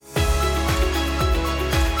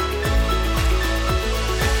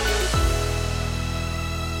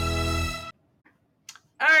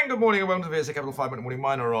morning and welcome to the VSA Capital 5 Minute Morning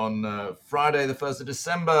Miner on Friday, the 1st of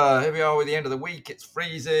December. Here we are with the end of the week. It's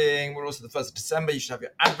freezing. We're also the 1st of December. You should have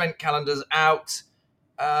your advent calendars out.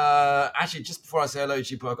 Actually, just before I say hello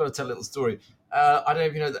to you, I've got to tell a little story. I don't know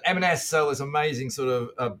if you know that M&S sell this amazing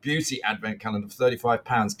sort of beauty advent calendar for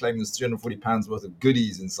 £35, claiming there's £340 worth of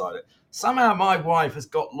goodies inside it. Somehow my wife has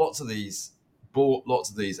got lots of these, bought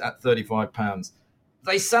lots of these at £35.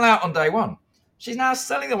 They sell out on day one. She's now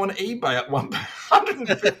selling them on eBay at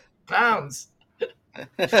 £150.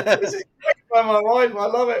 This is great by my wife. I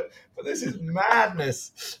love it. But this is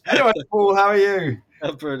madness. Anyway, Paul, how are you?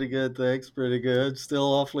 I'm pretty good, thanks. Pretty good. Still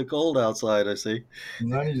awfully cold outside, I see.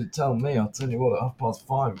 No need to tell me. I'll tell you what, at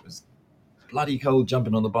 5:30, it was bloody cold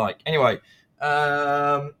jumping on the bike. Anyway,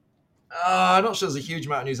 I'm not sure there's a huge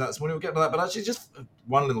amount of news out this morning. We'll get to that. But actually, just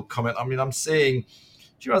one little comment. I mean, I'm seeing...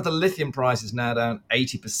 Do you realize the lithium price is now down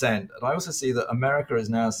 80%? And I also see that America is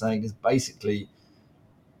now saying it's basically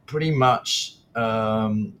pretty much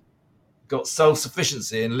got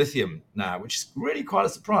self-sufficiency in lithium now, which is really quite a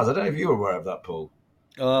surprise. I don't know if you were aware of that, Paul.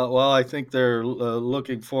 Well, I think they're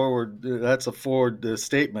looking forward. That's a forward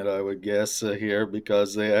statement, I would guess, here,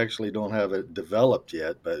 because they actually don't have it developed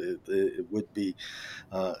yet, but it would be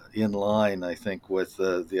in line, I think, with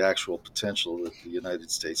the actual potential that the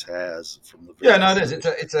United States has from the. Yeah, no, it is.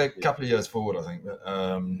 It's a couple of years forward, I think.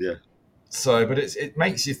 Yeah. So, but it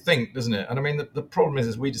makes you think, doesn't it? And I mean, the problem is,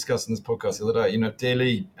 as we discussed in this podcast the other day, if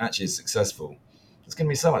DLE actually is successful, there's going to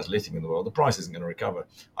be so much lithium in the world, the price isn't going to recover.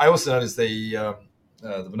 I also noticed the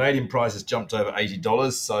vanadium price has jumped over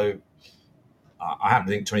 $80, so I happen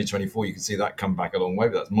to think 2024 you can see that come back a long way,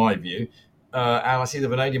 but that's my view. And I see the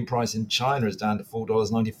vanadium price in China is down to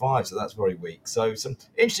 $4.95, so that's very weak. So some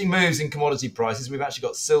interesting moves in commodity prices. We've actually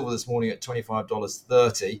got silver this morning at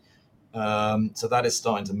 $25.30. So that is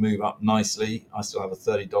starting to move up nicely. I still have a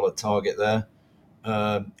 $30 target there.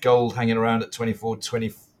 Gold hanging around at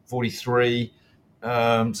 43.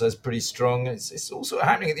 So it's pretty strong. It's also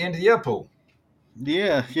happening at the end of the year, Paul.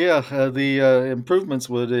 Yeah. The improvements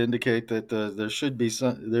would indicate that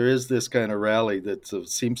there is this kind of rally that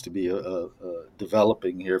seems to be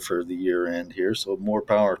developing here for the year end here. So more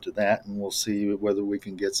power to that, and we'll see whether we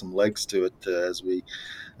can get some legs to it as we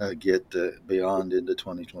get beyond into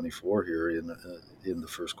 2024 here in the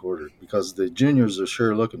first quarter, because the juniors are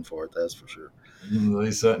sure looking for it. That's for sure. They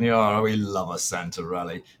certainly are. We love a Santa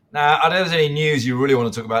rally. Now, I don't know if there's any news you really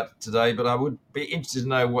want to talk about today, but I would be interested to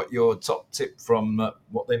know what your top tip from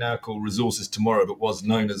what they now call Resources Tomorrow, but was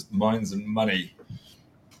known as Mines and Money.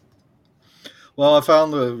 Well, I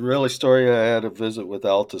found the really story. I had a visit with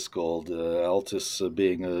Altus Gold. Altus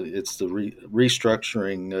being it's the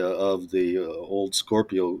restructuring of the old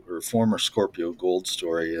Scorpio or former Scorpio gold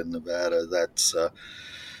story in Nevada. That's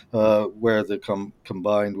where they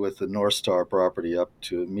combined with the North Star property up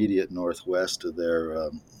to immediate northwest of their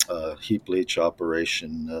heap leach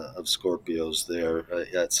operation of Scorpios there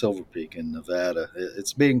at Silver Peak in Nevada.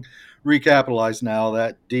 It's being recapitalized now.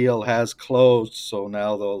 That deal has closed, so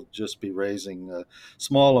now they'll just be raising a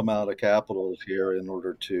small amount of capital here in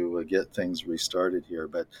order to get things restarted here.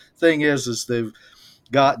 But thing is they've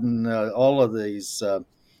gotten all of these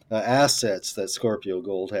assets that Scorpio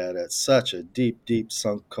Gold had at such a deep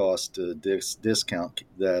sunk cost discount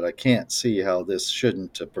that I can't see how this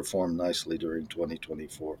shouldn't perform nicely during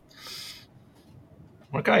 2024.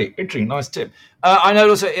 Okay, interesting, nice tip. I know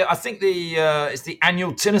also. I think it's the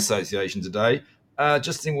annual Tin Association today.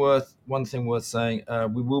 One thing worth saying.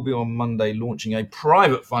 We will be on Monday launching a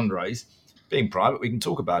private fundraise. Being private, we can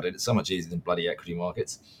talk about it. It's so much easier than bloody equity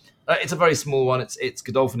markets. It's a very small one. It's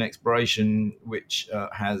Godolphin Exploration, which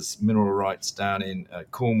has mineral rights down in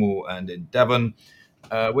Cornwall and in Devon.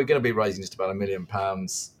 We're going to be raising just about £1 million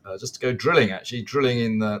just to go drilling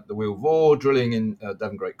in the Wheel Vore, drilling in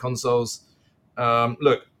Devon Great Consols.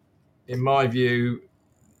 Look, in my view,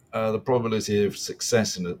 the probability of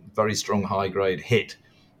success in a very strong high-grade hit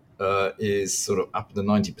is sort of up to the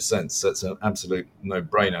 90%, so it's an absolute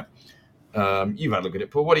no-brainer. You've had a look at it,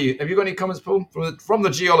 Paul. Have you got any comments, Paul, from the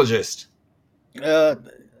geologist?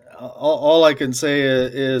 All I can say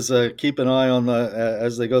is keep an eye on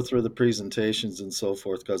as they go through the presentations and so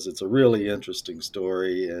forth, because it's a really interesting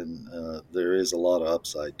story and there is a lot of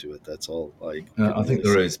upside to it. That's all I think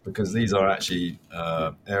there is, because these are actually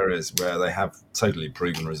areas where they have totally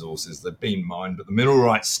proven resources. They've been mined, but the mineral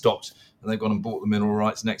rights stopped, and they've gone and bought the mineral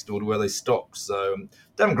rights next door to where they stopped. So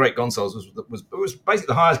Devon Great Consols was basically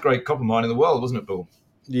the highest grade copper mine in the world, wasn't it, Paul?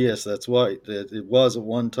 Yes, that's right. It was at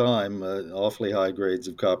one time awfully high grades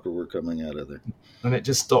of copper were coming out of there. And it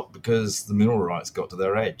just stopped because the mineral rights got to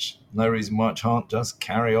their edge. No reason why it can't just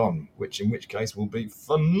carry on, in which case will be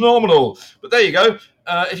phenomenal. But there you go.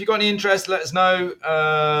 If you've got any interest, let us know.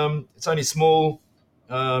 It's only small,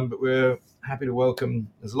 but we're happy to welcome.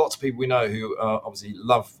 There's lots of people we know who obviously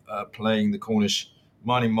love playing the Cornish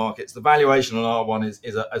mining markets. The valuation on our one is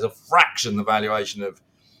a fraction the valuation of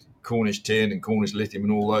Cornish tin and Cornish lithium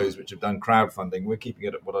and all those which have done crowdfunding. We're keeping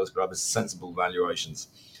it at what I describe as sensible valuations.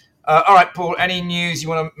 All right, Paul, any news you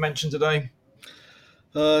want to mention today?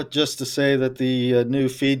 Just to say that the new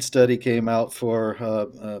feed study came out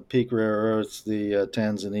for Peak Rare Earths, the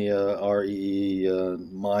Tanzania REE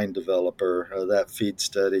mine developer. That feed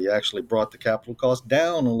study actually brought the capital cost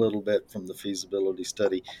down a little bit from the feasibility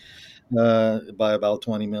study by about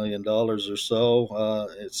 $20 million or so.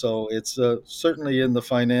 So it's certainly in the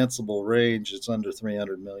financeable range. It's under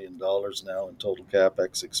 $300 million now in total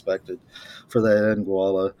capex expected for that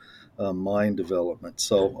Nguala mine development.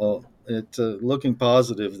 So it's looking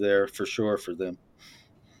positive there for sure for them.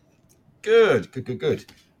 Good.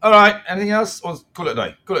 All right, anything else? Or call it a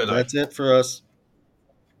day. Call it a day. That's it for us.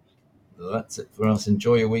 That's it for us.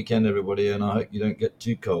 Enjoy your weekend, everybody, and I hope you don't get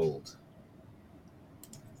too cold.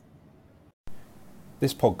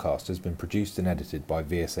 This podcast has been produced and edited by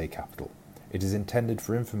VSA Capital. It is intended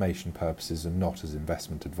for information purposes and not as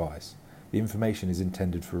investment advice. The information is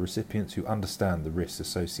intended for recipients who understand the risks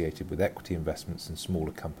associated with equity investments in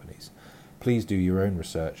smaller companies. Please do your own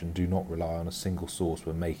research and do not rely on a single source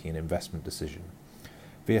when making an investment decision.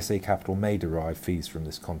 VSA Capital may derive fees from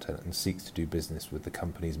this content and seeks to do business with the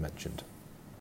companies mentioned.